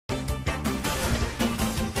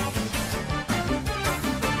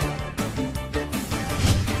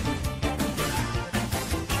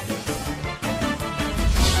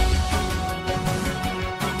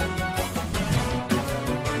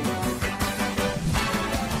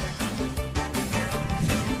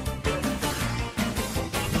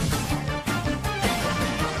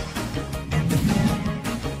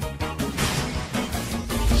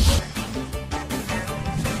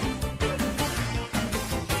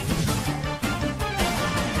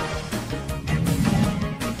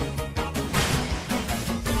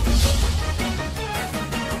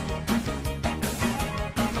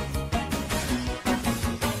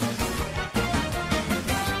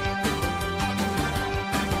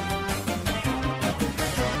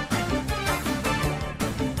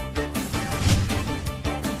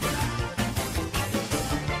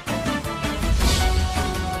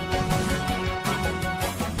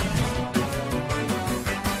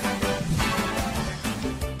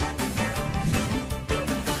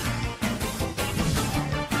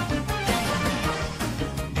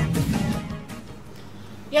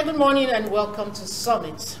Yeah, good morning and welcome to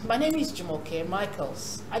Summit. My name is Jumoke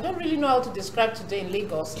Michaels. I don't really know how to describe today in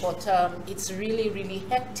Lagos, but it's really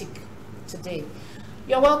hectic today.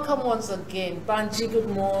 You're welcome once again. Banji, good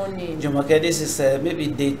morning. Jumoke, this is maybe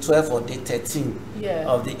day 12 or day 13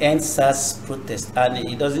 of the End SARS protest, and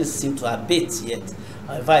it doesn't seem to abate yet.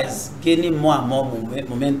 However, it's gaining more and more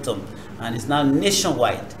momentum, and it's now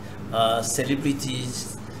nationwide.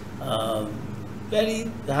 Celebrities,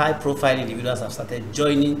 very high-profile individuals have started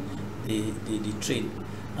joining the train,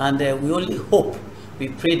 and we only hope, we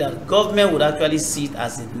pray that government would actually see it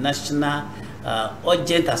as a national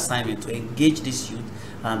urgent assignment to engage this youth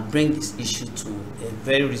and bring this issue to a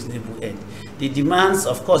very reasonable end. The demands,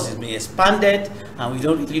 of course, is being expanded, and we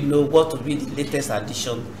don't really know what will be the latest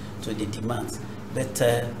addition to the demands. But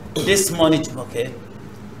this morning, okay,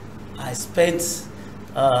 I spent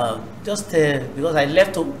because I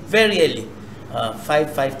left home very early,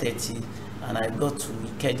 5:30, and I got to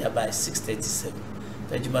Ikeja by 6:37.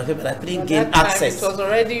 But I couldn't gain access. It was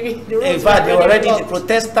already the road. In fact, the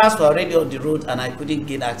protesters were already on the road, and I couldn't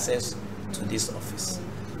gain access to this office.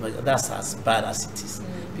 But that's as bad as it is.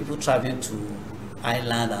 People traveling to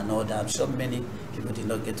Ireland and all that. I'm sure many people did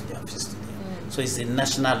not get to the office today. So it's a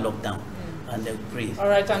national lockdown, and they pray. All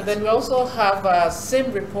right, and then we also have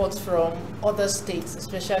same reports from other states,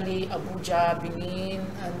 especially Abuja, Benin,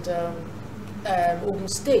 and Ogun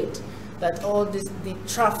State, that all this, the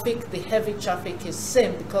traffic, the heavy traffic is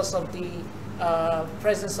same because of the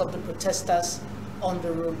presence of the protesters on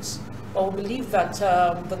the roads. But we believe that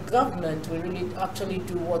the government will really actually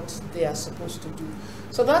do what they are supposed to do.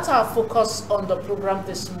 So that's our focus on the program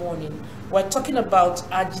this morning. We're talking about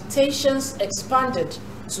agitations expanded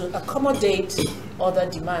to accommodate other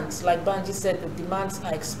demands. Like Banji said, the demands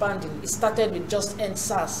are expanding. It started with just End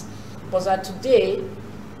SARS, but today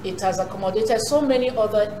it has accommodated so many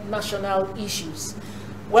other national issues.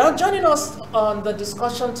 Well, joining us on the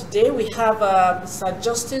discussion today, we have Sir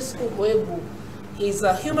Justice Ugwuegbu. He's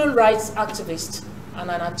a human rights activist and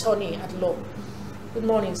an attorney at law. Good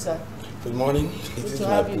morning, sir. Good morning. It is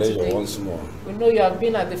my pleasure once more. We know you have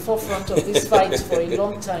been at the forefront of this fight for a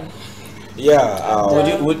long time. Yeah.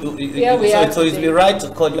 So it's be right to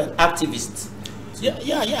call you an activist?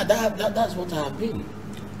 Yeah. That's what I have been.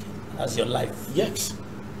 That's your life. Yes.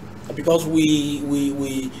 Because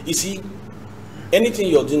you see, anything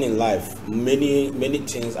you're doing in life, many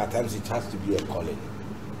things, at times it has to be a calling.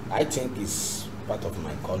 I think it's part of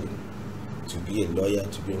my calling to be a lawyer,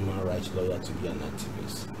 to be a human rights lawyer, to be an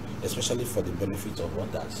activist, especially for the benefit of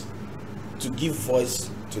others, to give voice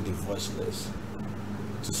to the voiceless,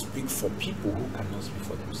 to speak for people who cannot speak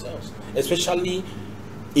for themselves, especially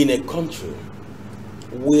in a country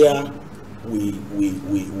where we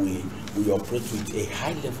operate with a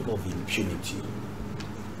high level of impunity.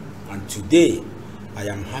 And today, I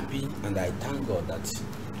am happy and I thank God that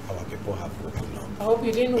our people have woken up. I hope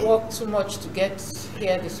you didn't walk too much to get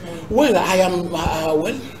here this morning. Well, I am,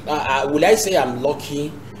 will I say I'm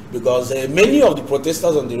lucky, because many of the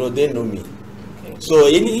protesters on the road, they know me. Okay. So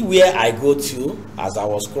anywhere I go to, as I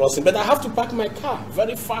was crossing, but I have to park my car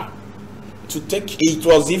very far to take, it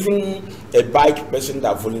was even a bike person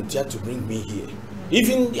that volunteered to bring me here.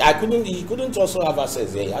 Even he couldn't also have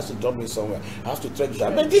access here. He has to drop me somewhere. I have to trek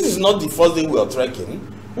that. But this is not the first thing we are trekking.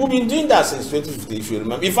 We've been doing that since 2015, if you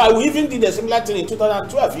remember. In fact, we even did a similar thing in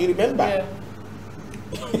 2012, you remember? Yeah.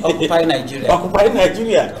 Occupy Nigeria. Occupy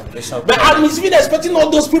Nigeria. But I'm even expecting all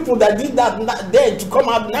those people that did that there to come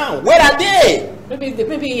out now. Where are they? Maybe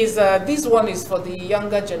this one is for the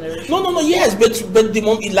younger generation. No, yes, but the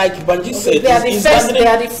moment, like Banji said, they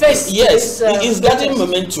are the first. Yes, it's getting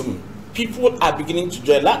momentum. People are beginning to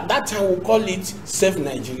join. That time we'll call it Save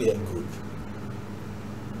Nigeria Group.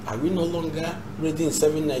 Are we no longer ready in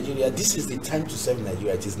saving Nigeria? This is the time to save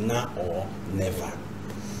Nigeria. It is now or never.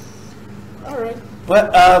 All right.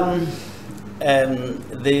 Well,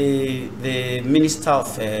 the Minister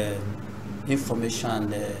of Information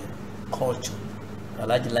and Culture,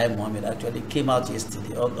 Alhaji Lai Mohammed, actually came out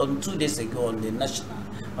yesterday, on 2 days ago, on the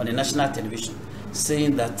national television,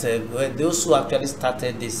 saying that those who actually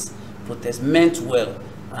started this protest meant well,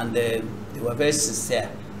 and they were very sincere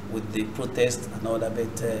with the protest and all that,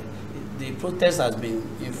 but the protest has been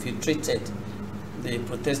infiltrated. The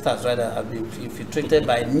protesters rather have been infiltrated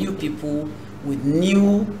by new people with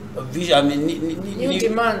new vision,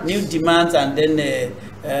 new demands, and then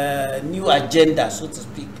new agenda, so to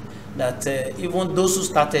speak. That even those who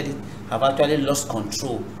started it have actually lost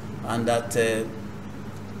control, and that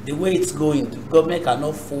the way it's going, the government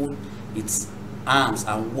cannot fold its arms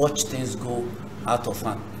and watch things go out of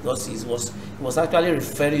hand, because it was actually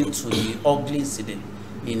referring to the ugly incident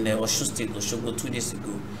in Osun State, Osogbo, 2 days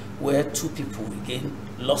ago, where 2 people again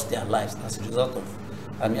lost their lives as a result of,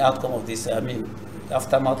 outcome of this,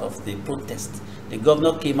 aftermath of the protest. The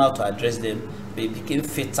governor came out to address them, but it became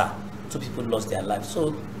fatal. 2 people lost their lives.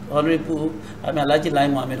 So, Honorable, Alhaji Lai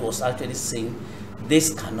Mohammed was actually saying,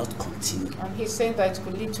 this cannot continue. And he's saying that it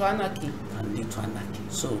could lead to anarchy. And lead to anarchy.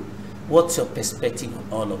 So, what's your perspective on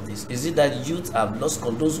all of this? Is it that youth have lost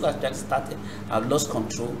control, those who actually started have lost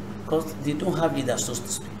control because they don't have leaders, so to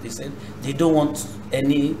speak? They said they don't want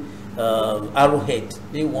any arrowhead.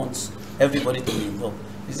 They want everybody to be involved.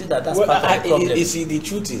 Is it that that's part of the problem? You see, the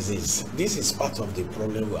truth is this is part of the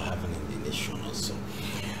problem we're having in the nation also.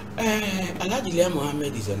 Alhaji Lai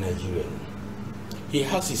Mohammed is a Nigerian. He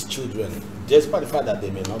has his children, despite the fact that they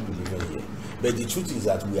may not be living here. But the truth is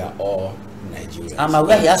that we are all Nigerians. I'm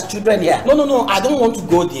aware he has children here. No, I don't want to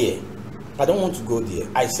go there.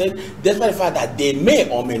 I said, despite the fact that they may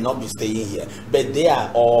or may not be staying here, but they are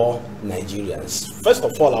all Nigerians. First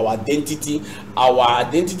of all, our identity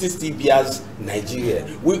still bears Nigeria.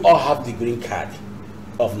 We all have the green card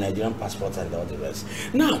of Nigerian passport and all the rest.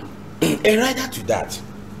 Now, a rider to that,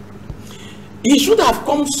 he should have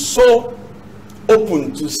come so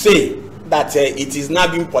open to say that it is now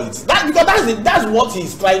being politics. Because that's what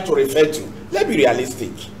he's trying to refer to. Let's be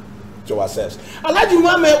realistic to ourselves. Alhaji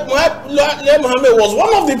Lai Mohammed was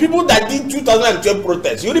one of the people that did 2012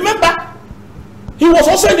 protests. You remember? He was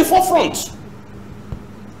also in the forefront.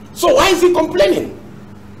 So why is he complaining?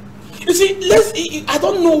 You see, I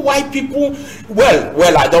don't know why people,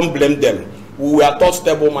 well, I don't blame them. We were taught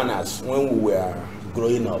stable manners when we were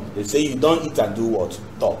growing up. They say you don't eat and do what?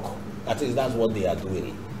 Talk. At least that's what they are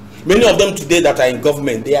doing. Many of them today that are in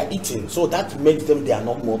government, they are eating. So that makes them, they are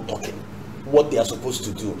not more talking what they are supposed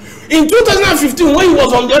to do. In 2015, when he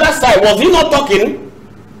was on the other side, was he not talking?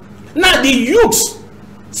 Now the youths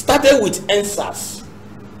started with NSAS.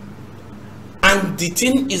 And the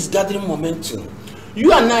thing is gathering momentum.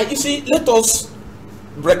 You and I, you see, let us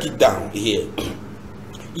break it down here.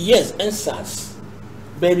 Yes, NSAS.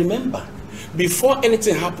 But remember, before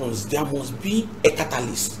anything happens, there must be a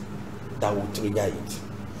catalyst that will trigger it.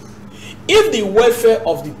 If the welfare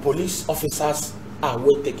of the police officers are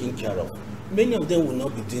well taken care of, many of them will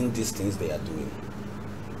not be doing these things they are doing.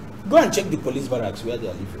 Go and check the police barracks where they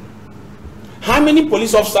are living. How many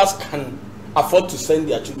police officers can afford to send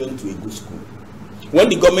their children to a good school? When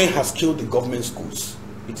the government has killed the government schools,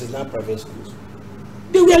 it is now private schools.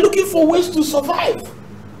 They were looking for ways to survive,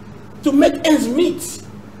 to make ends meet,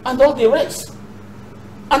 and all the rest.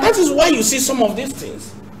 And that is why you see some of these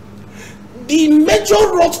things. The major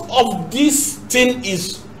rot of this thing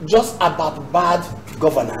is just about bad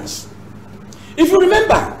governance. If you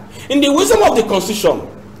remember, in the wisdom of the Constitution,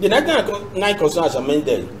 the 1999 Constitution as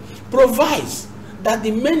amended provides that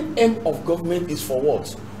the main aim of government is for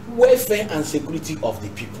what? Welfare and security of the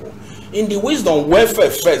people. In the wisdom, welfare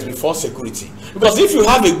first before security. Because if you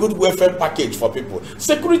have a good welfare package for people,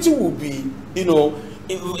 security will be,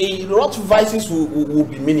 rot vices will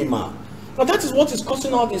be minimal. But that is what is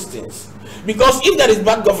causing all these things. Because if there is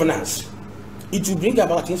bad governance, it will bring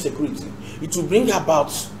about insecurity. It will bring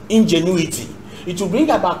about ingenuity. It will bring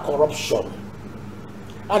about corruption.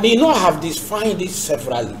 And I have defined this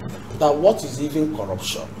severally, that what is even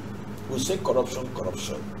corruption? We say corruption.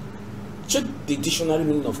 Check the dictionary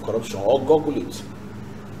meaning of corruption or Google it.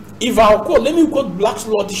 If I'll quote, let me quote Black's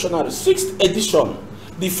Law Dictionary, 6th edition,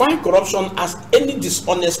 define corruption as any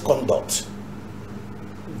dishonest conduct.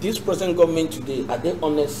 This present government today, are they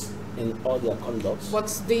honest in all their conduct?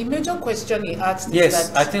 But the major question he asked is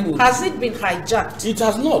that, I think has it been hijacked? It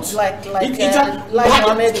has not. Like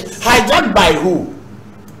Mohammed is hijacked by who?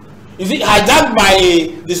 Is it hijacked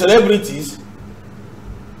by the celebrities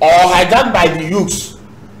or hijacked by the youths?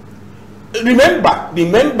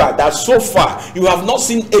 Remember that so far you have not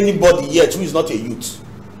seen anybody yet who is not a youth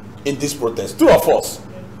in this protest. 2 of us.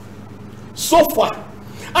 So far.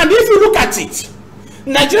 And if you look at it,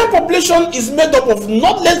 Nigerian population is made up of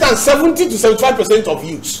not less than 70 to 75% of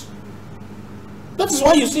youths. That is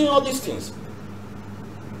why you see all these things.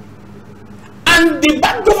 And the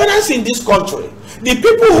bad governance in this country, the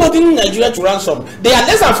people holding Nigeria to ransom, they are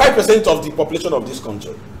less than 5% of the population of this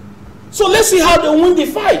country. So let's see how they win the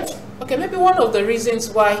fight. Okay, maybe one of the reasons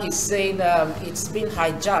why he's saying it's been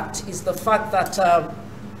hijacked is the fact that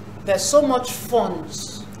there's so much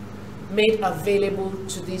funds made available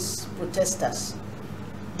to these protesters.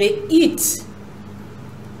 They eat.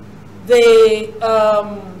 They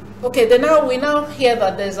we now hear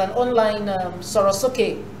that there's an online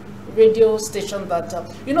Sorosoke radio station that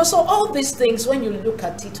so all these things, when you look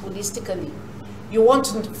at it holistically, you want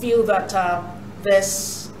to feel that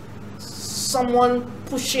there's someone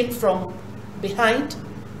pushing from behind.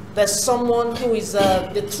 There's someone who is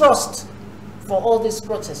the thrust for all this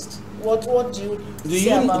protest. What do you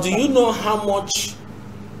say about that? Do you know how much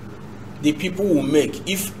the people will make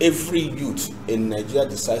if every youth in Nigeria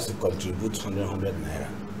decides to contribute 100 naira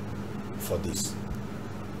for this?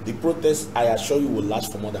 The protest, I assure you, will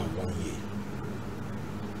last for more than 1 year.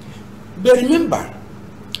 But remember,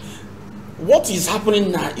 what is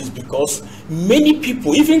happening now is because many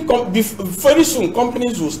people, even very soon,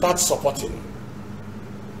 companies will start supporting.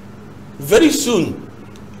 Very soon,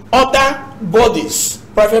 other bodies,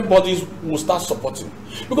 private bodies, will start supporting.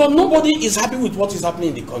 Because nobody is happy with what is happening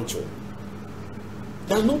in the country.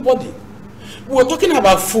 There's nobody. We're talking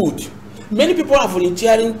about food. Many people are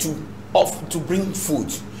volunteering to bring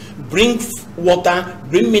food, bring water,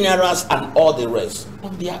 bring minerals, and all the rest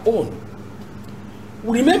on their own.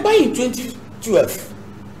 Remember in 2012,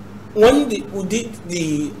 when we did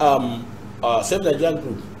the Save Nigeria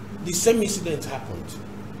group, the same incident happened.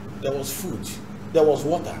 There was food, there was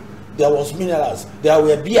water, there was minerals, there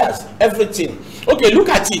were beers, everything. Okay, look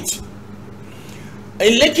at it.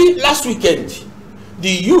 In Lekki last weekend, the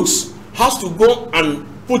youths has to go and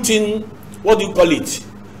put in, what do you call it?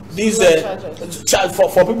 These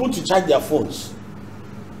for people to charge their phones.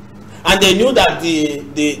 And they knew that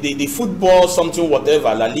the football something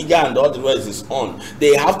whatever, La Liga and all the rest is on.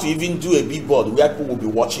 They have to even do a billboard where people will be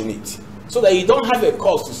watching it, so that you don't have a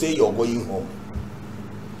cause to say you're going home.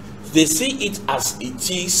 They see it as it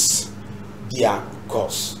is their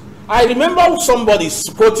cause. I remember somebody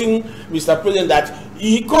quoting Mr. President that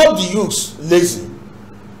he called the youths lazy.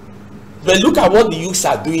 But look at what the youths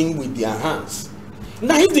are doing with their hands.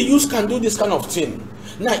 Now, if the youths can do this kind of thing,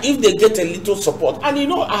 now if they get a little support, and you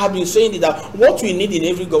know, I have been saying that what we need in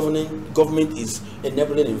every government is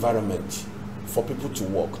enabling environment for people to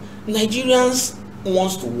work. Nigerians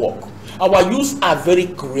wants to work. Our youths are very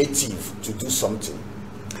creative to do something.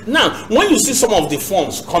 Now, when you see some of the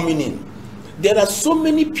funds coming in, there are so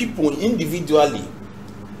many people individually.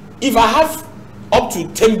 If I have up to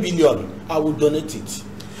 10 billion, I will donate it.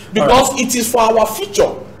 Because it is for our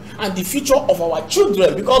future and the future of our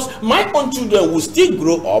children. Because my own children will still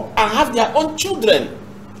grow up and have their own children.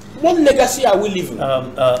 What legacy are we leaving?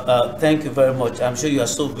 Thank you very much. I'm sure you are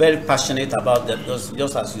so very passionate about that, because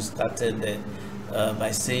just as you started by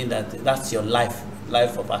saying that that's your life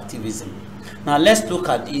of activism. Now let's look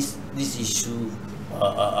at this issue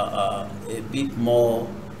a bit more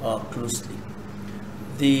closely.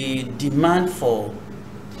 The demand for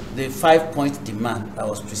the 5-point demand that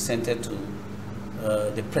was presented to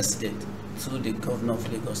the president through the governor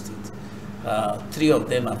of Lagos State. 3 of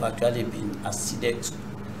them have actually been acceded to,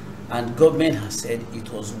 and government has said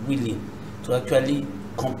it was willing to actually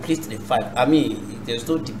complete the 5. I mean, there's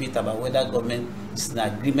no debate about whether government is in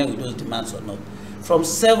agreement with those demands or not. From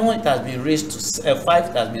 7, it has been raised to 5.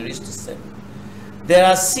 It has been raised to 7. There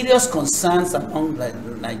are serious concerns among the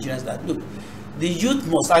Nigerians that look, the youth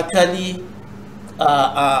must actually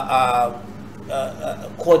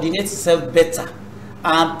coordinate itself better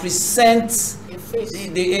and present a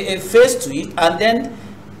face to it, and then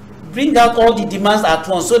bring out all the demands at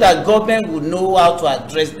once, so that government will know how to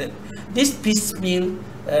address them. This piecemeal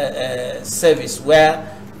service,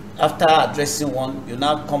 where after addressing one, you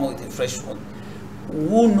now come up with a fresh one.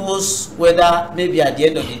 Who knows whether maybe at the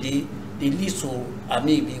end of the day, the list will,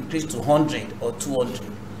 be increased to 100 or 200.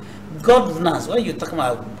 Governance, when you're talking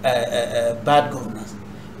about bad governance,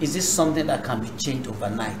 is this something that can be changed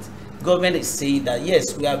overnight? Government is saying that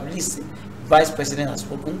yes, we have listened. Vice President has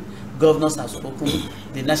spoken, governors have spoken,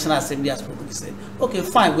 the National Assembly has spoken. They said, okay,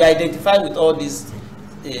 fine, we identify with all this,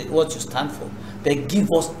 what you stand for, but give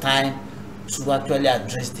us time to actually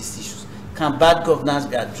address these issues. Can bad governance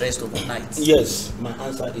be addressed overnight? Yes, my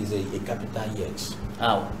answer is a capital yes.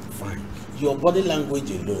 How? Fine. Your body language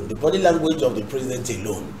alone, the body language of the president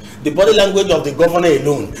alone, the body language of the governor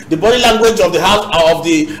alone, the body language of the house of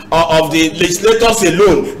the legislators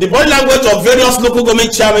alone, the body language of various local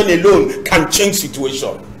government chairmen alone can change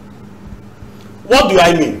situation. What do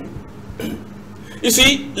I mean? You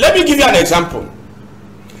see, let me give you an example.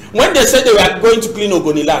 When they said they were going to clean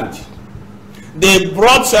Ogoni land, they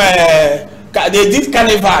brought they did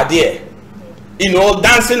carnival there, you know,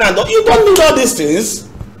 dancing and all. You don't need all these things.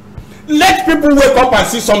 Let people wake up and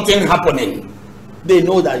see something happening. They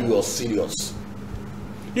know that you are serious.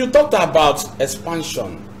 You talked about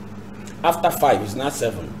expansion. After 5, it's not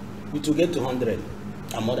 7. It will get to 100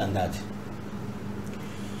 and more than that.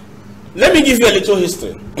 Let me give you a little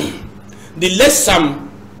history. The late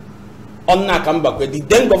Sam Onna Kambakwe, the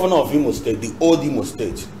then governor of Imo State, the old Imo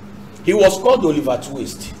State, he was called Oliver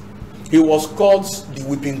Twist. He was called the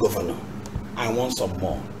whipping governor. I want some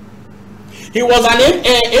more. He was an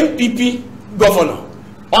MPP governor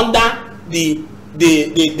under the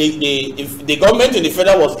government in the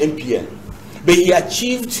federal was MPN, but he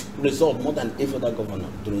achieved result more than every other governor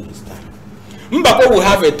during his time. Mbako will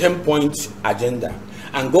have a 10-point agenda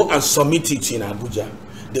and go and submit it in Abuja.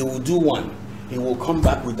 They will do one. He will come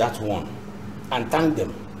back with that one and thank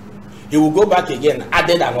them. He will go back again,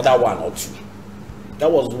 added another one or two. That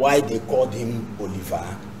was why they called him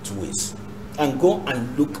Oliver Twist. And go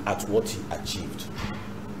and look at what he achieved.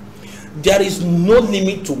 There is no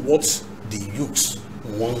limit to what the youth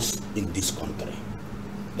wants in this country.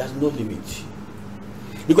 There's no limit.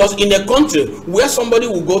 Because in a country where somebody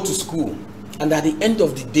will go to school and at the end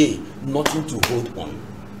of the day, nothing to hold on.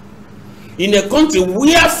 In a country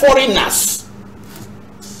where foreigners,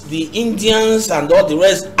 the Indians and all the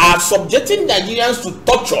rest, are subjecting Nigerians to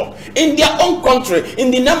torture in their own country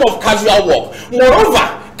in the name of casual work.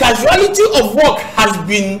 Moreover, casualty of work has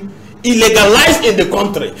been illegalized in the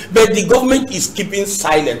country, but the government is keeping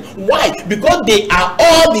silent. Why? Because they are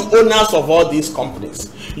all the owners of all these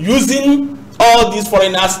companies, using all these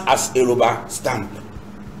foreigners as a rubber stamp.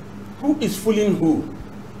 Who is fooling who?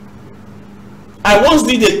 I once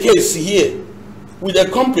did a case here with a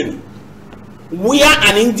company where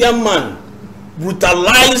an Indian man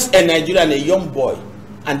brutalized a Nigerian, a young boy,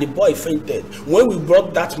 and the boy fainted. When we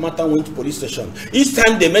brought that matter, went to police station. Each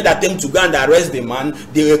time they made attempt to go and arrest the man,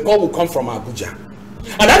 the call will come from Abuja.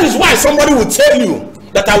 And that is why somebody will tell you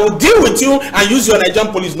that I will deal with you and use your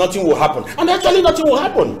Nigerian police, nothing will happen. And actually nothing will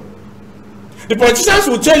happen. The politicians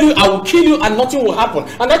will tell you I will kill you and nothing will happen.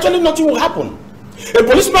 And actually nothing will happen. A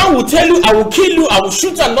policeman will tell you I will kill you, I will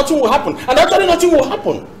shoot you and nothing will happen. And actually nothing will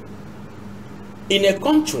happen. In a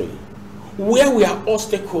country where we are all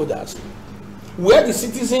stakeholders, where the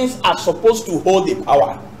citizens are supposed to hold the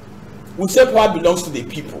power, we say power belongs to the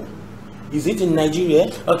people. Is it in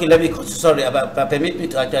Nigeria? Okay, let me cut. Sorry, but permit me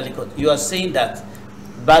to actually cut. You are saying that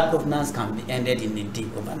bad governance can be ended in a day,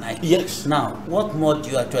 overnight. Yes. Now, what more do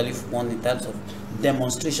you actually want in terms of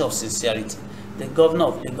demonstration of sincerity? The governor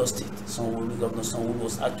of Lagos State, Governor Sanwo-Olu,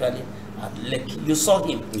 was actually at Lekki. You saw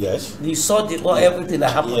him. Yes. You saw everything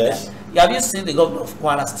that happened yes. there. Have you seen the governor of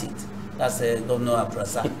Kwara State? That's Governor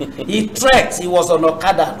Abrasa. He trekked. He was on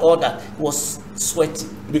Okada and all that. He was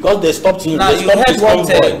sweating. Because they stopped him. Now, they you stopped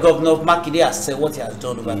heard what Governor Makinde has said, what he has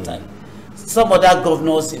done over time. Some other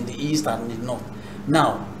governors in the east and the north.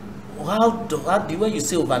 Now, the way you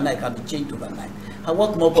say overnight can be changed overnight. And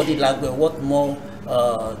what more body language, what more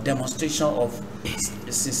demonstration of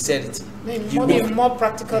sincerity? In more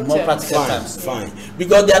practical terms. Fine.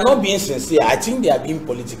 Because they are not being sincere. I think they are being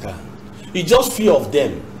political. It's just few of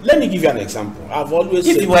them. Let me give you an example. I've always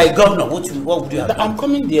said, if you were a governor, what would you have done? I'm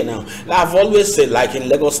coming there now. I've always said, like in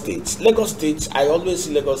Lagos State, I always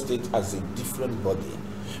see Lagos State as a different body.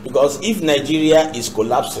 Because if Nigeria is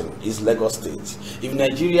collapsing, it's Lagos State. If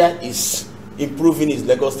Nigeria is improving, it's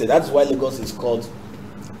Lagos State. That's why Lagos is called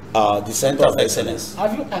the center of excellence.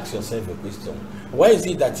 Have you asked yourself a question? Why is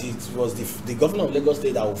it that it was the governor of Lagos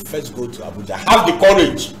State that will first go to Abuja? Have the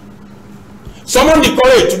courage. Summon the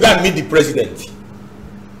courage to go and meet the president.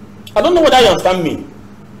 I don't know whether you understand me.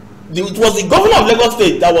 It was the governor of Lagos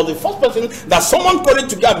State that was the first person that summoned courage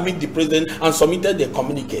to go and meet the president and submitted the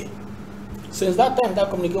communique. Since that time that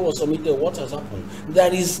communique was submitted, what has happened?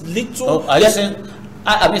 There is little... are you saying...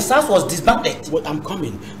 I mean, SARS was disbanded. Well, I'm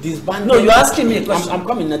coming. Disbanded. No, you're asking me a question. I'm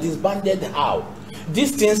coming now. Disbanded how?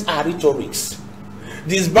 These things are rhetorics.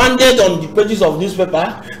 Disbanded on the pages of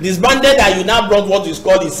newspaper. Disbanded and you now brought what is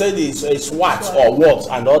called, it said it's a SWAT or what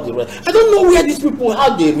and all the rest. I don't know where these people,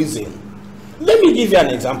 how they reason. Let me give you an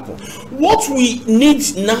example. What we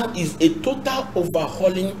need now is a total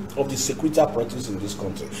overhauling of the security apparatus in this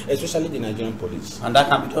country, especially the Nigerian police. And that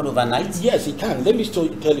can be done overnight? Yes, it can. Let me tell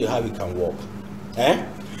you how it can work.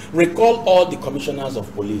 Recall all the commissioners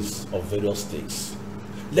of police of various states.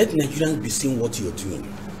 Let Nigerians be seeing what you're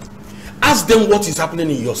doing. Ask them what is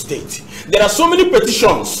happening in your state. There are so many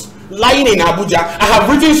petitions lying in Abuja. I have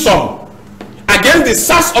written some against the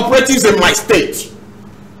SARS operatives in my state.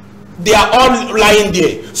 They are all lying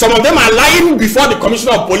there. Some of them are lying before the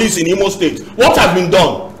commissioner of police in Imo State. What has been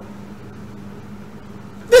done?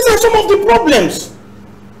 These are some of the problems.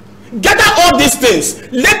 Gather all these things.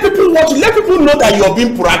 Let people watch. Let people know that you are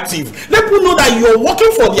being proactive. Let people know that you are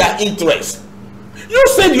working for their interest. You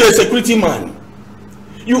said you're a security man.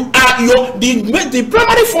 The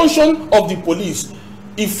primary function of the police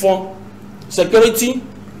is for security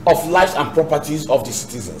of lives and properties of the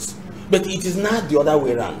citizens. But it is not the other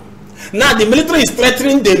way around. Now the military is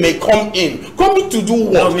threatening they may come in. Coming to do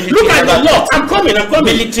what? No, Look at the law. I'm coming.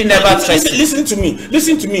 Military never threatened. Listen to me.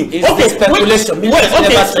 It's okay, speculation.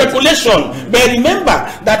 Speculation. But remember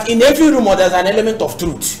that in every rumor there's an element of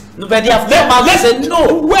truth. No, but they have come out and said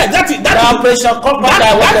no. Where that is Operation Combat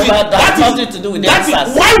that has nothing to do with the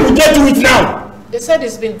answers. Why would they do it now? They said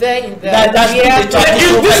it's been there in the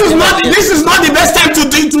This is not the best time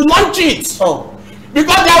to launch it. Oh.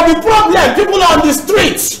 Because there will be problem. People are on the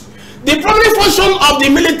streets. The primary function of the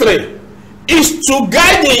military is to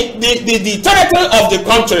guide the territory of the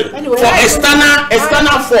country anyway, for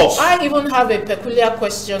external force. I even have a peculiar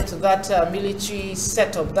question to that military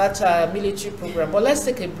setup, that military program. But let's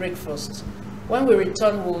take a break first. When we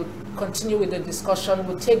return, we'll continue with the discussion.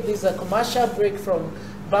 We'll take this commercial break from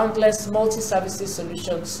Boundless Multi-Services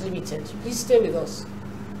Solutions Limited. Please stay with us.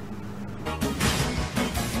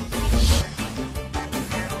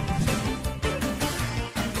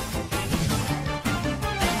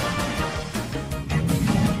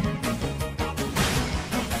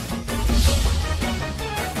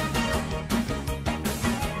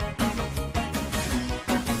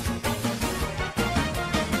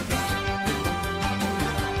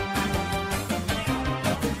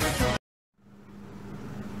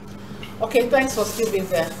 Okay, thanks for still being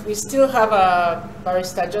there. We still have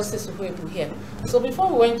Barrister Justice Uhuebu here. So before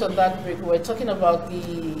we went on that break, we were talking about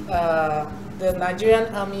the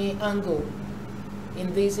Nigerian Army angle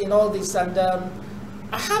in all this, and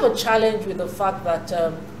I have a challenge with the fact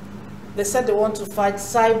that they said they want to fight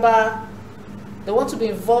cyber, they want to be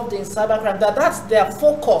involved in cybercrime, that's their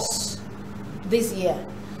focus this year.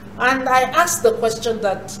 And I asked the question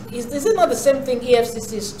that, is it not the same thing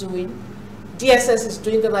EFCC is doing? DSS is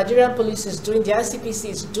doing, the Nigerian police is doing, the ICPC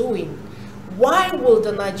is doing. Why will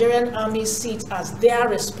the Nigerian Army see it as their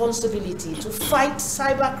responsibility to fight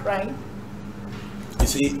cybercrime? You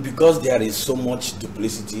see, because there is so much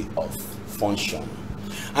duplicity of function.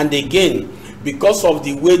 And again, because of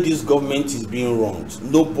the way this government is being run,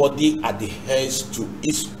 nobody adheres to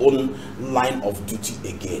its own line of duty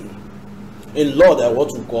again. In law, there is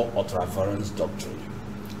what we call ultravirulence doctrine,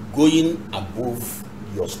 going above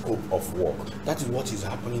your scope of work. That is what is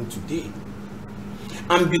happening today.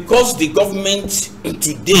 And because the government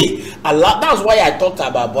today that's why I talked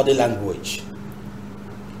about body language,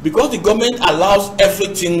 because the government allows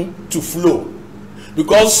everything to flow,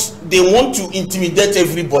 because they want to intimidate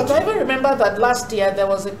everybody. But I even remember that last year there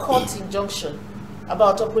was a court injunction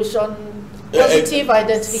about Operation Positive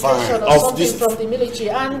Identification or something from the military,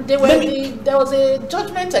 and there was a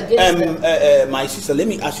judgment against them. My sister, let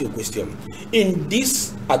me ask you a question. In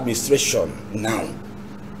this administration now,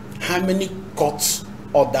 how many court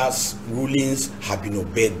orders, rulings have been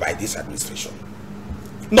obeyed by this administration?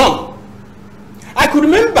 None. I could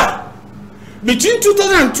remember between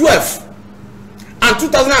 2012 and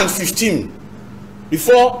 2015,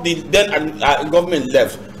 before the then government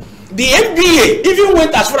left, the NBA even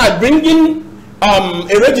went as far as bringing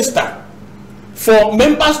a register for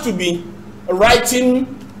members to be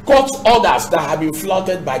writing court orders that have been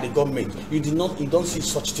flouted by the government. You don't see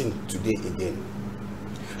such thing today again.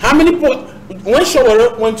 How many people, when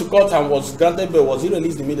Shawara went to court and was granted bail, was he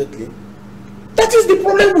released immediately? That is the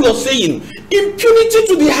problem we are saying. Impunity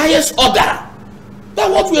to the highest order. That's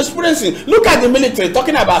what we're experiencing. Look at the military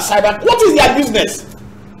talking about cyber. What is their business?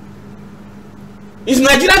 Is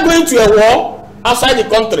Nigeria going to a war outside the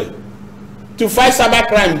country to fight cyber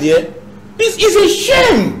crime there? This is a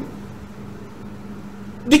shame.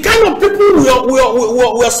 The kind of people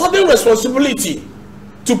we are serving responsibility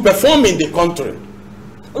to perform in the country.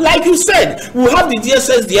 Like you said, we have the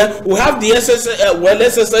DSS there, we have the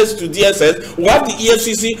SSS to DSS, we have the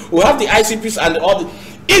EFCC, we have the ICPs and all the,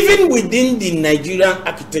 even within the Nigerian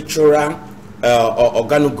architectural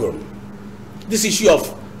organogram, this issue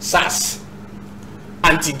of SARS,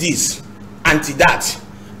 anti-this, anti-that,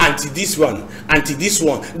 anti-this one, anti-this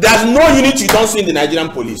one. There's no unity you don't see in the Nigerian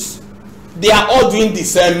police. They are all doing the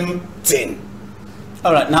same thing.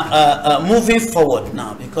 All right, now moving forward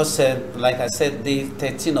now, because like I said, day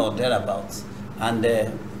 13 or thereabouts, and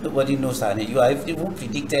nobody knows that you have even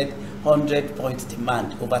predicted 100-point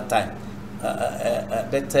demand over time.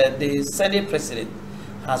 But the Senate president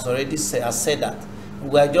has already said that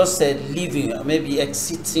we are just leaving, maybe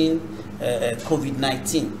exiting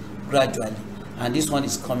COVID-19 gradually, and this one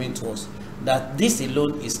is coming to us. That this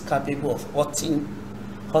alone is capable of hurting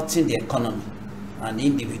the economy and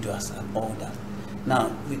individuals and all that.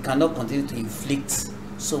 Now, we cannot continue to inflict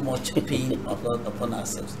so much pain upon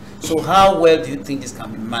ourselves. So how well do you think this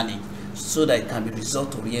can be managed so that it can be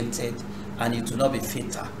result-oriented and it will not be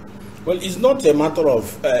fatal? Well, it's not a matter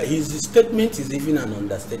of, his statement is even an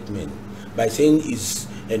understatement by saying it's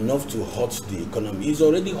enough to hurt the economy. It's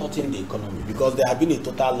already hurting the economy because there have been a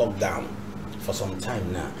total lockdown for some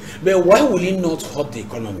time now. But why will it not hurt the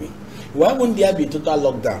economy? Why wouldn't there be a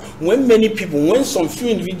total lockdown when many people, when some few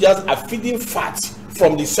individuals are feeding fat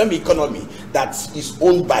from the same economy that is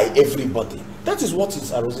owned by everybody? That is what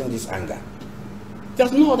is arousing this anger.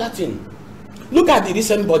 There's no other thing. Look at the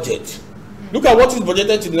recent budget. Look at what is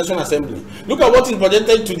budgeted to the National Assembly. Look at what is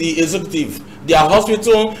budgeted to the executive. Their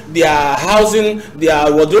hospital, their housing,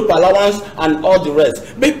 their wardrobe allowance, and all the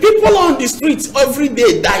rest. But people are on the streets every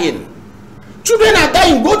day dying. Children are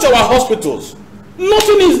dying. Go to our hospitals.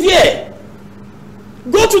 Nothing is there.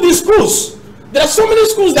 Go to the schools. There are so many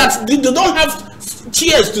schools that they don't have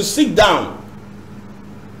chairs to sit down.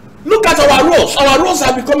 Look at our roads. Our roads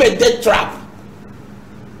have become a death trap.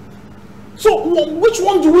 So which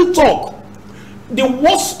one do we talk? The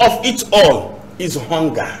worst of it all is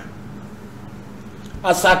hunger.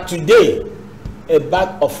 As at today, a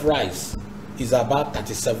bag of rice is about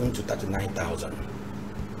 37 to 39,000.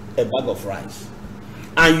 A bag of rice.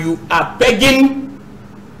 And you are begging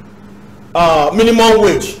minimum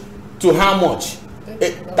wage to how much?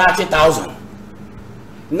 30,000.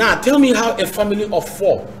 Now tell me how a family of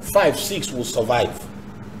 4, 5, 6 will survive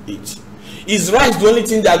it. Is rice the only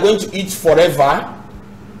thing they are going to eat forever?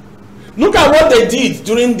 Look at what they did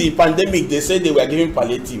during the pandemic. They said they were giving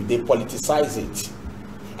palliative. They politicized it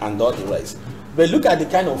and all the rest. But look at the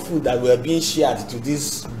kind of food that were being shared to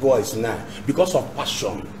these boys now because of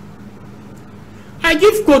passion. I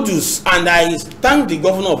give kudos and I thank the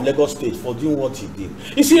governor of Lagos State for doing what he did.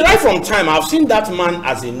 You see, right from time, I've seen that man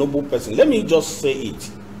as a noble person. Let me just say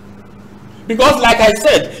it. Because like I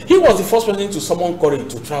said, he was the first person to summon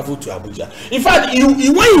courage to travel to Abuja. In fact, when he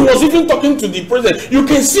was even talking to the president, you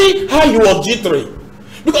can see how he was jittery.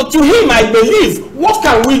 Because to him, I believe, what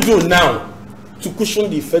can we do now to cushion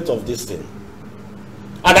the effect of this thing?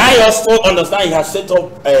 And I also understand he has set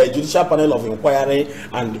up a judicial panel of inquiry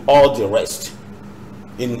and all the rest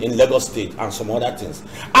in Lagos State and some other things.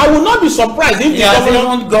 I will not be surprised if he has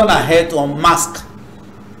even gone ahead to unmask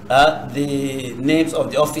the names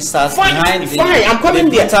of the officers behind the I'm coming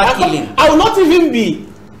there. killing. I will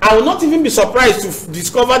not even be surprised to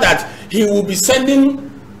discover that he will be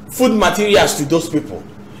sending food materials to those people.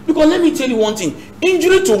 Because let me tell you one thing,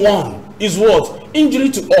 injury to one is what? Injury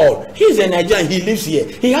to all. He is a Nigerian, he lives here,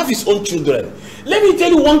 he has his own children. Let me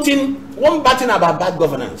tell you one thing, one bad thing about bad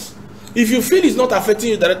governance. If you feel it's not affecting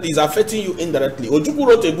you directly, it's affecting you indirectly. Ojukwu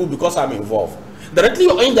wrote a book because I'm involved. Directly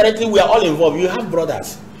or indirectly, we are all involved. You have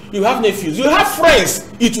brothers, you have nephews, you have friends,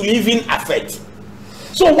 it will even affect.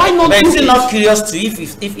 So why not? But is it not curious to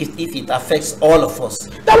if it affects all of us?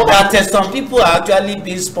 That some people are actually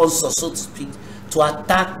being sponsored, so to speak, to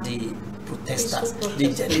attack the protesters,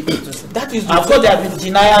 the genuine protesters. That is, of course, there have been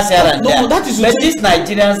deniers here and there. That is, but these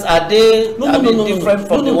Nigerians, are they different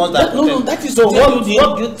from the ones that protest? That is, so what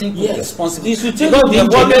do you think is responsible? Because they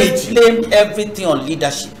always blame everything on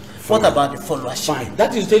leadership. What about the followership? Fine.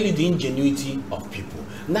 That is tell you the ingenuity of people.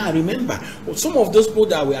 Now remember, some of those people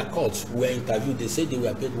that were caught were interviewed. They said they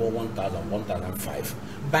were paid 1,000,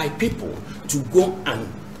 1,500 by people to go and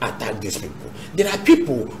attack these people. There are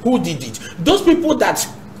people who did it. Those people that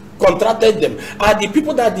contracted them are the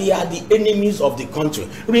people that they are the enemies of the country.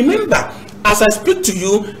 Remember, as I speak to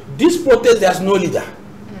you, this protest, there's no leader.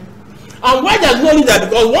 And why there's no leader?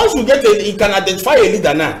 Because once you get you can identify a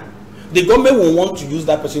leader now, the government will want to use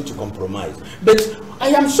that person to compromise. But I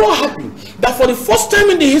am so happy that for the first time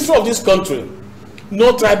in the history of this country,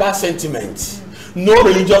 no tribal sentiment, no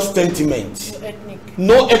religious sentiment,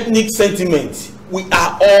 no ethnic sentiment. We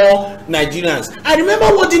are all Nigerians. I remember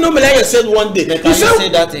what Dino Melaye said one day. Can you say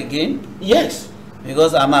that again? Yes.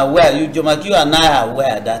 Because I'm aware, you and I are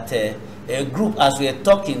aware that a group, as we are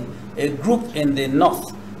talking, a group in the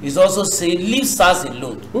north is also saying, leave SARS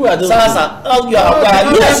alone. Who are those? SARS are, oh, you are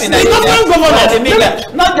aware. Yes,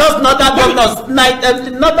 not just northern governors,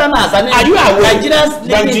 northerners. I mean, are you aware? Nigerians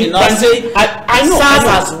living in north say, I know. SARS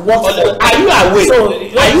has worked. Are you aware?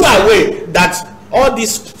 Are you aware that all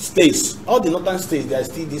these states, all the northern states, there are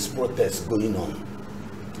still these protests going on?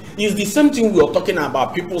 It's the same thing we are talking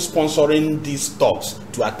about, people sponsoring these talks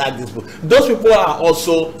to attack these people. Those people are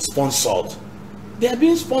also sponsored. They are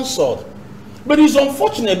being sponsored. But it's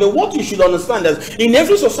unfortunate, but what you should understand is in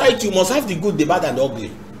every society you must have the good, the bad, and the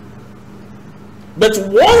ugly. But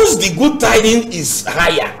once the good tidings is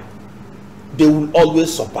higher, they will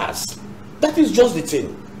always surpass. That is just the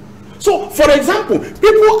thing. So, for example,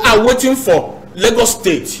 people are waiting for Lagos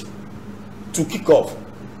State to kick off,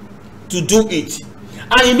 to do it.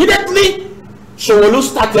 And immediately, Sanwo-Olu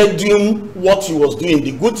started doing what he was doing,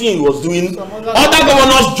 the good thing he was doing. Other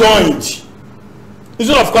governors joined.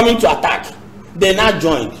 instead of coming to attack, they now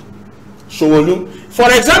joined Sanwo-Olu. For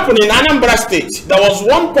example, in Anambra State, there was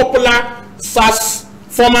one popular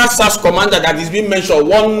former SAS commander that is being mentioned,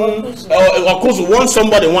 one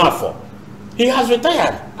somebody one for. He has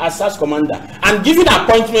retired as SAS commander and given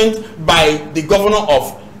appointment by the governor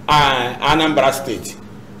of Anambra State.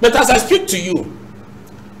 But as I speak to you,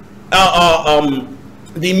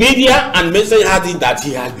 the media and message had it that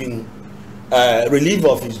he has been relieved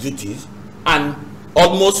of his duties, and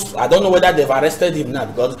almost, I don't know whether they've arrested him now,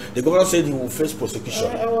 because the governor said he will face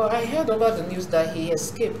prosecution. Well, I heard about the news that he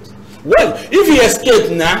escaped. Well, if he escaped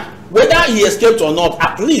now, whether he escaped or not,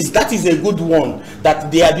 at least that is a good one, that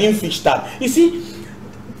they are being fished out. You see,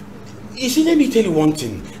 let me tell you one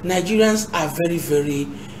thing. Nigerians are very, very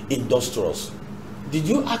industrious. Did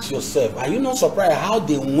you ask yourself, are you not surprised how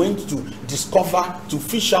they went to discover, to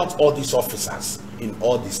fish out all these officers in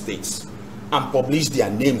all the states and publish their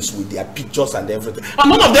names with their pictures and everything? And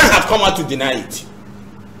none of them have come out to deny it.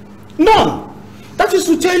 None. That is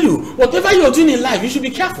to tell you, whatever you're doing in life, you should be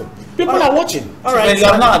careful. People are watching. All right. You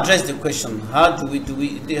have not addressed the question. How do we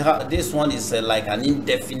this one is like an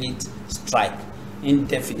indefinite strike,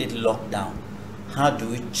 indefinite lockdown. How do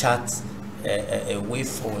we chart a way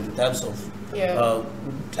forward in terms of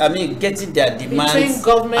I mean, getting their demands between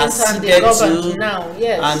government and the government now,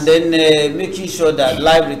 yes, and then making sure that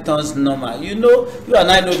life returns normal. You know, you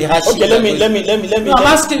and I know the hardship. Okay,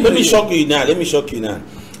 let me shock you now. Let me shock you now.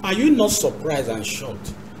 Are you not surprised and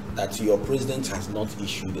shocked that your president has not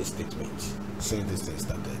issued a statement since this thing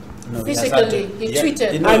started? No, physically, he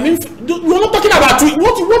tweeted. You know, I mean, we're not talking about tweet.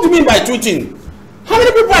 What do you mean by tweeting? How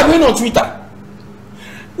many people are going on Twitter?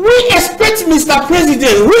 We expect Mr.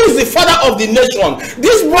 President, who is the father of the nation,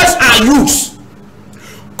 these boys are youths,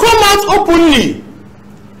 come out openly,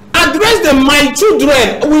 address them, my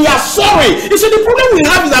children, we are sorry. You see, the problem we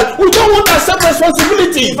have is that we don't want to accept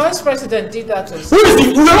responsibility. The Vice President did that. Who is the,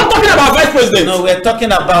 we are not talking about Vice President. No, we are talking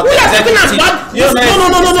about we are talking about no.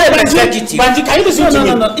 Banji, can you listen to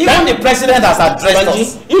me? No. Even the President has addressed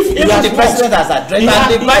us. Even the President has addressed us, and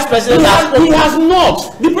the Vice President he has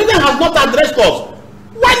not. The President has not addressed us.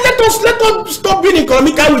 Why let us stop being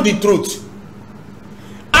economical with the truth?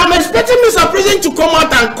 I'm expecting Mr. President to come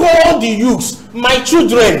out and call the youths, my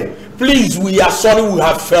children, please, we are sorry we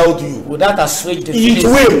have failed you. Would that assuage the feelings? It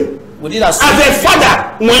will. Would it assuage? As a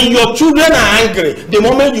father, when your children are angry, the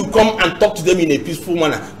moment you come and talk to them in a peaceful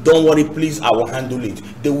manner, don't worry, please, I will handle it.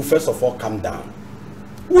 They will first of all calm down.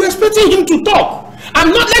 We're expecting him to talk.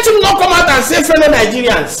 I'm not letting him not come out and say fellow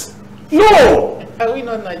Nigerians. No. Are we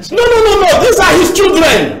not Nigerians? No. These are his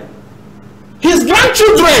children. His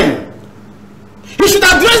grandchildren. He should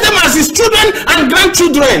address them as his children and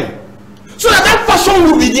grandchildren. So that passion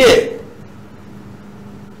will be there.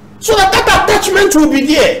 So that attachment will be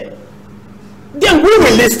there. Then we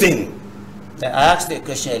will listen. I asked you a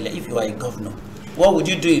question earlier. If you are a governor, what would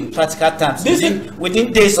you do in practical terms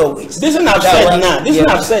within days or weeks? This thing I've said now. This thing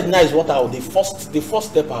I've said now is what I will, the first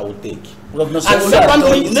step I will take. And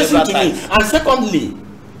secondly, listen to me. And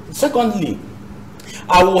secondly,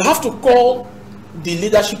 I will have to call the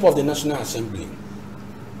leadership of the National Assembly.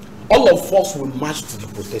 All of us will march to the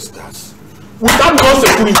protesters. Without no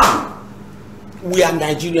security, we are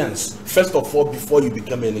Nigerians, first of all, before you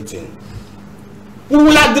become anything. We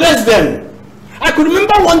will address them. I could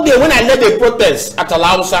remember one day when I led a protest at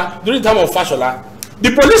Alausa during the time of Fashola.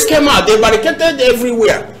 The police came out, they barricaded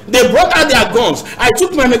everywhere. They brought out their guns. I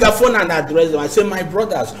took my megaphone and addressed them. I said, my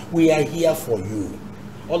brothers, we are here for you.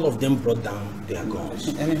 All of them brought down their guns.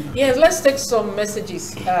 Yes, let's take some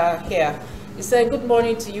messages here. He said, good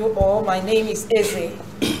morning to you all. My name is Eze.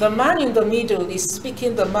 The man in the middle is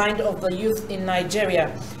speaking the mind of the youth in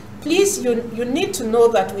Nigeria. Please, you need to know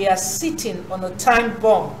that we are sitting on a time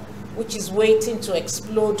bomb which is waiting to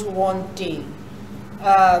explode one day.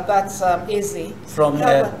 That's Eze. From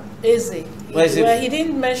Eze. He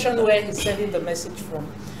didn't mention where he's sending the message from.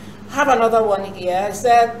 Have another one here. He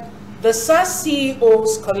said, the SAS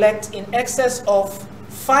CEOs collect in excess of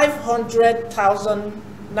 500,000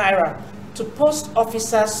 naira to post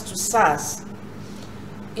officers to SAS.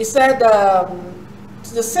 He said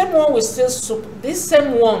these same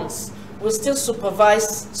ones will still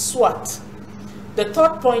supervise SWAT. The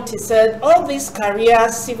third point, he said, all these career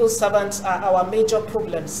civil servants are our major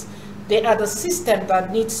problems. They are the system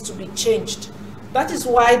that needs to be changed. That is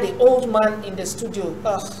why the old man in the studio,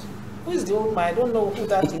 who is the old man? I don't know who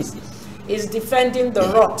that is defending the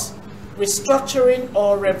rot, restructuring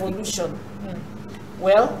or revolution.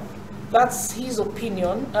 Well, that's his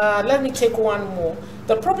opinion. Let me take one more.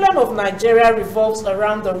 The problem of Nigeria revolves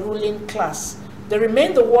around the ruling class. They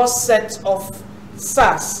remain the worst set of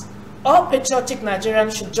SAS. all patriotic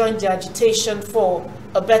Nigerians should join the agitation for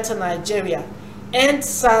a better Nigeria. End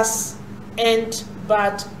SARS, end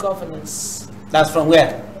bad governance. That's from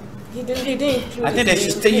where? He didn't include I think they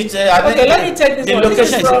should stay it. Okay, let me take this the one.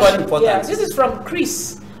 Location is quite important. Yeah, this is from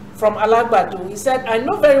Chris from Alagbadu. He said, I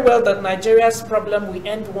know very well that Nigeria's problem will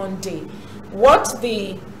end one day. What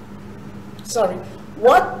the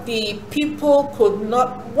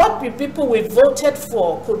people we voted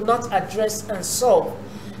for could not address and solve.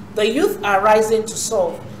 The youth are rising to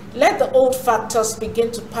solve. Let the old factors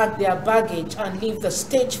begin to pack their baggage and leave the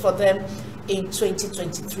stage for them in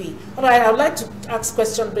 2023. All right, I would like to ask a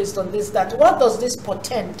question based on this, that what does this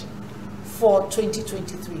portend for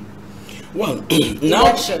 2023? Well,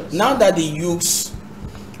 now that the youths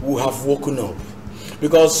will have woken up,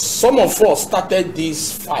 because some of us started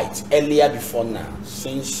this fight earlier before now,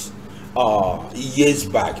 since years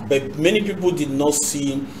back, but many people did not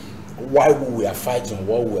see why we were fighting,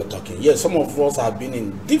 what we were talking. Yes, some of us have been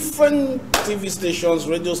in different TV stations,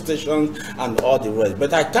 radio stations, and all the rest.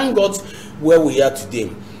 But I thank God where we are today.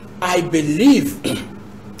 I believe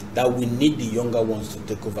that we need the younger ones to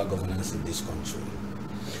take over governance in this country.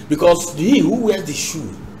 Because he who wears the shoe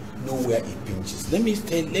knows where it pinches. Let me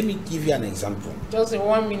give you an example. Just in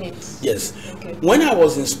 1 minute. Yes. Okay. When I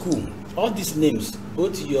was in school, all these names,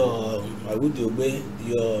 both your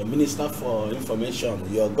Minister for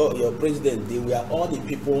Information, your President, they were all the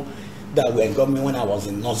people that were in government when I was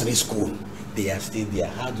in nursery school. They are still there.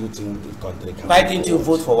 How do you think the country can? Why didn't you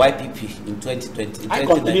vote for YPP in 2020?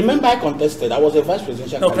 Remember, I contested. I was a vice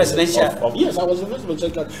presidential. No, presidential. Yes, I was a vice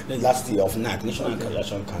presidential last year of NAC, National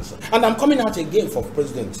Election Council, and I'm coming out again for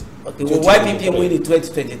president. Okay, will YPP win in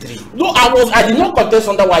 2023? No, I did not contest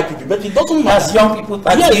under YPP, but it doesn't matter. That's young people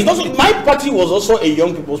party. Yes, it doesn't. My party was also a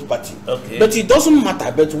young people's party. Okay. But it doesn't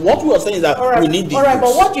matter. But what we are saying is that we need the. All right,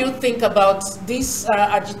 but what do you think about this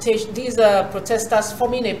agitation? These protesters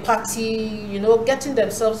forming a party, getting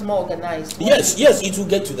themselves more organized? Yes, it will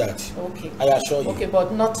get to that. Okay. I assure you. Okay,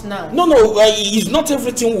 but not now. No, it's not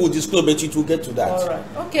everything we'll disclose, but it will get to that. All right.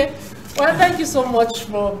 Okay. Well, thank you so much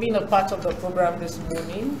for being a part of the program this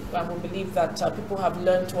morning. And we believe that people have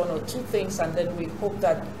learned one or two things, and then we hope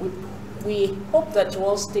that you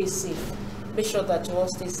all stay safe. Make sure that you all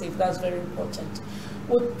stay safe. That's very important.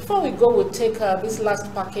 Before we go, we'll take this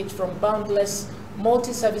last package from Boundless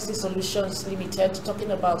Multi-Services Solutions Limited,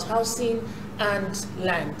 talking about housing and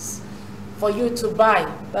lands for you to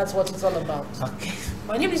buy. That's what it's all about. Okay.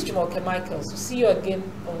 My name is Jumoke Michaels. We'll see you again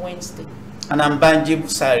on Wednesday. And I'm Banji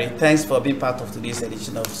Busari. Thanks for being part of today's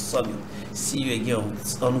edition of Summit. See you again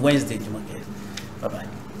on Wednesday, Jumoke. Bye-bye.